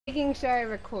making sure I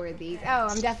record these. Oh,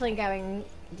 I'm definitely going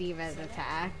Diva's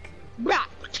attack. With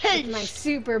my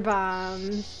super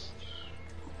bombs.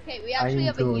 Okay, we actually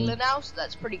have a healer now, so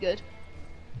that's pretty good.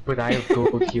 But I have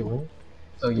gold healing,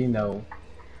 so you know.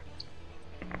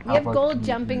 You have gold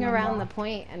jumping around the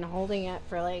point and holding it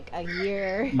for like a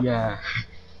year. Yeah.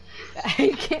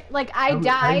 I can't, like I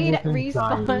died,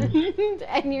 respawned,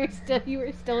 and you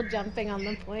were still jumping on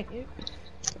the point.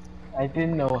 I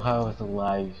didn't know how I was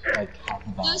alive. Like half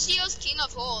about. Lucio's king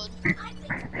of hold.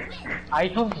 I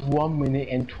have 1 minute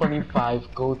and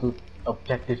 25 go to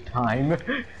objective time.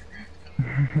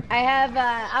 I have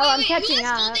I'm catching who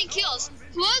has up. Golden kills?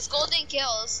 Who has golden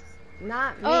kills?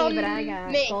 Not me, but I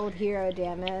got gold hero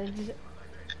damage.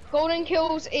 Golden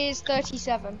kills is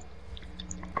 37.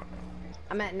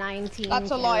 I'm at 19.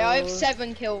 That's a lie. I have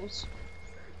 7 kills.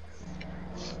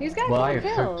 Who's got gold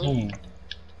kills? 13.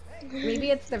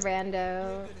 Maybe it's the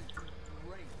rando.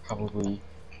 Probably.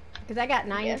 Because I got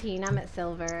 19. Yeah. I'm at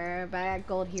silver, but I got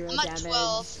gold hero damage. I'm at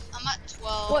 12. I'm at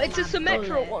 12. Well, it's a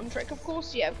Symmetra one trick. Of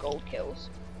course you have gold kills.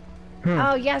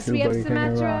 Oh yes, we have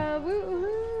Symmetra.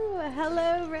 Woohoo!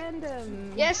 Hello,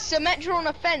 random. Yes, Symmetra on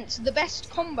a fence, the best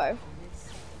combo.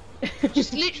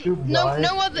 Just literally no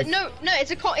other. No,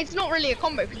 it's not really a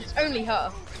combo because it's only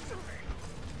her.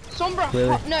 Sombra,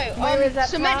 really?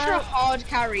 Symmetra hard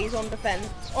carries on defense.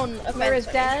 On offense. Moira's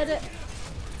dead.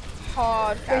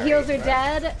 Hard carry. The heals are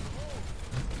dead.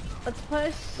 Let's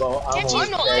push. Well, I'm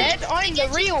not dead. I'm the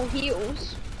real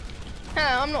heals.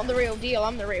 I'm not the real deal.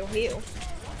 I'm the real heel.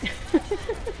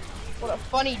 What a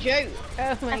funny joke.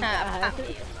 Oh my god.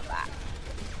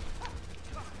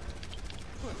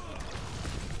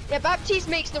 Yeah, Baptiste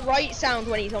makes the right sound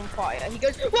when he's on fire. He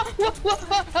goes, wah, wah, wah,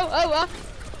 wah, oh, wah.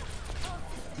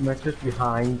 Not just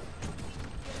behind.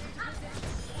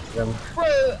 Bro,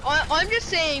 I'm just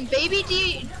saying, Baby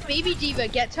Diva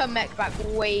gets her mech back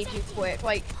way too quick.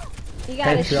 Like, you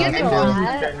gotta shoot a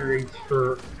lot.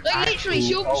 Like literally,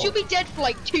 she'll be dead for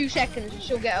like 2 seconds and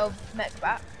she'll get her mech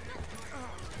back.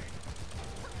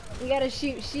 You gotta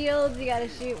shoot shields, you gotta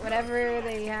shoot whatever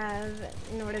they have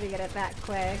in order to get it back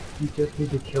quick. You just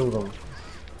need to kill them.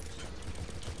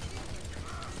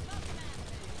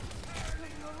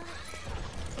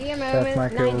 See a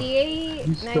moment, 98,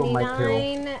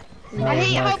 99. I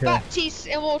hate how Baptiste's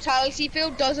immortality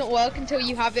field doesn't work until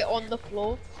you have it on the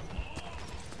floor.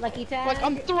 Lucky tag. Like,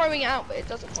 I'm throwing it out, but it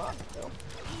doesn't work still.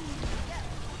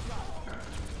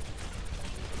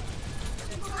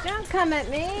 Don't come at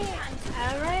me.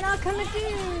 Alright, I'll come at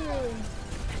you.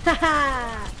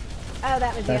 Haha. Oh,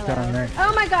 that was yellow.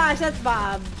 Oh my gosh, that's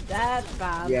Bob. That's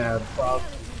Bob. Yeah, Bob.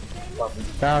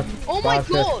 Oh my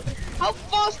god. How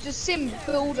fast does Sim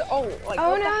build ult? Like,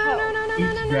 oh no.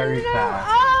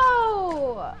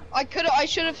 Oh! I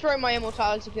should have thrown my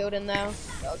immortality field in there.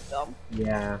 That was dumb.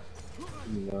 Yeah.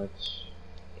 Pretty much.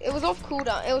 It was off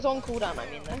cooldown. It was on cooldown, I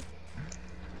mean, though.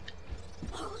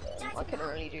 So, I couldn't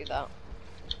really do that.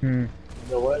 You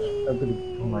know what? I'm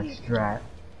gonna pull my strat.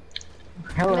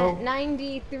 Hello. I'm at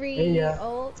 93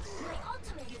 ult.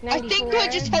 94. I think I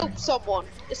just helped someone,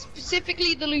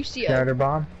 specifically the Lucio. Shatter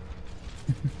bomb.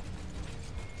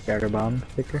 Shatter bomb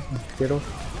sticker. Skittles.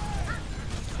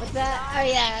 What's that? Oh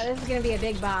yeah, this is gonna be a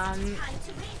big bomb.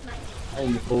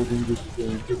 I'm holding this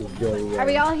thing to the very Are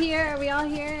we all here? Are we all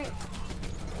here?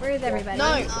 Where is everybody?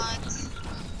 No.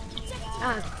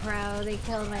 Oh, crow, they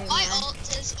killed my ult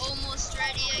is almost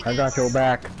ready. I got your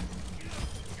back.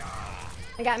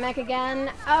 I got mech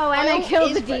again. Oh, and I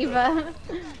killed the diva.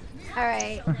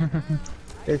 Alright.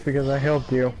 It's because I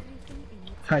helped you.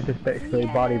 I just basically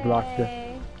body blocked you.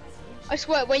 I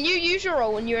swear, when you use your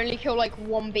ult and you only kill like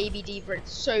one baby diva,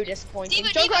 it's so disappointing.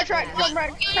 Body cover my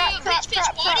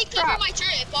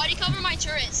turret. Body cover my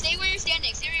turret. Stay where you're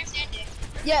standing. Stay where you're standing.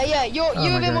 Yeah, you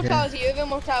have immortality. You have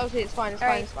immortality. It's fine. It's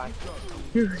fine. It's fine.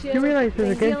 You realize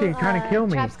there's a Genji trying to kill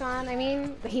me. Trap's gone. I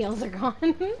mean, the heals are gone.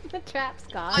 The trap's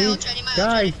gone.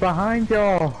 Guys, behind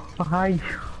y'all. Behind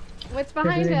you. What's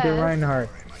behind us? Reinhardt.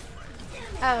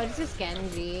 Oh, it's just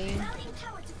Genji.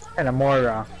 And a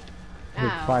Moira.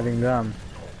 Who's fighting them.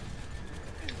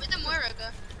 Where'd the Moira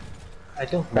go? I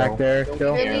don't know. Back there,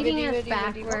 still. They're leading us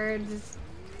backwards.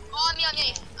 Oh, I'm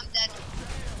me. I'm dead.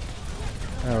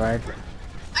 Alright.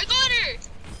 I got her!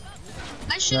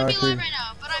 I shouldn't be alive right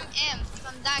now, but I'm amped.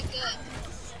 I'm that good.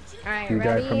 Alright,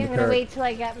 ready? I'm gonna wait till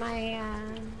I get my,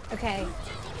 okay.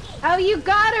 Oh, you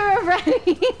got her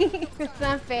already! It's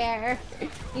not fair.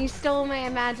 You stole my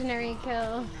imaginary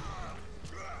kill.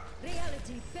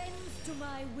 Reality bends to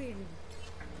my will.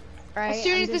 Right, as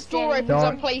soon as this door opens,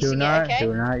 I'm placing it, okay?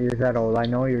 Do not use that ult. I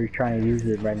know you're trying to use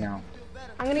it right now.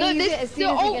 I'm gonna use it as soon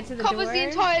as we get to the door. Covers the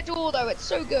entire door though. It's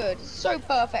so good. It's so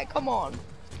perfect. Come on.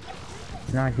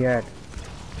 Not yet.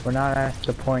 We're not at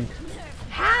the point.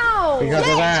 How? Because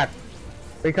of that.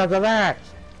 Because of that.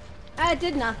 It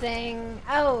did nothing.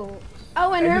 Oh,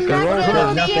 and her roll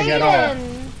does nothing at all.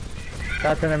 Jayden.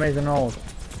 That's an amazing ult.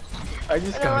 I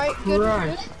just got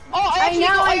crushed. Oh,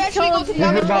 I actually got some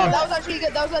damage. That was actually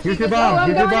good. That was actually good. Use your bomb.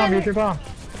 Use your bomb.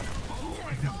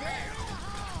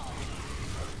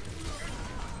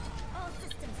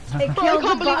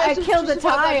 I killed the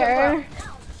tire.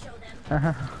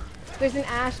 There's an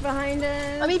Ash behind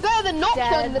us. I mean, better than not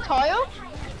killing the tire.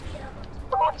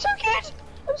 Oh, I'm so good.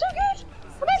 I'm so good.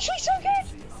 I'm actually so good.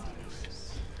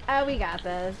 Oh, we got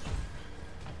this.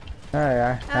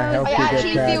 I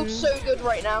actually feel so good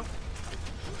right now.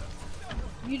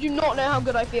 You do not know how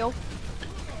good I feel.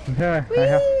 Yeah,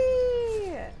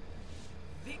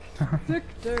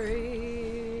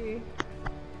 Victory.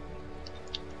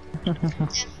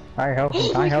 I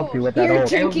helped you with that You're ult.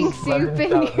 drinking soup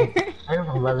in here. I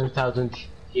have 11,000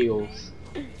 heals.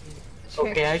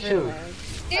 Okay, I should.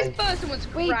 This person was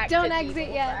cracked. Wait, don't exit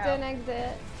yet. Don't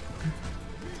exit.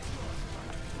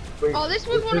 Wait, Oh, this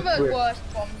was one of our worst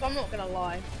bombs. I'm not gonna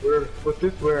lie. Was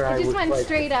this where I just went like,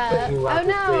 straight up. Oh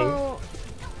no!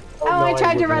 Oh, no, I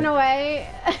tried to wouldn't. run away.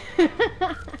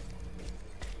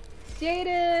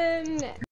 Jayden!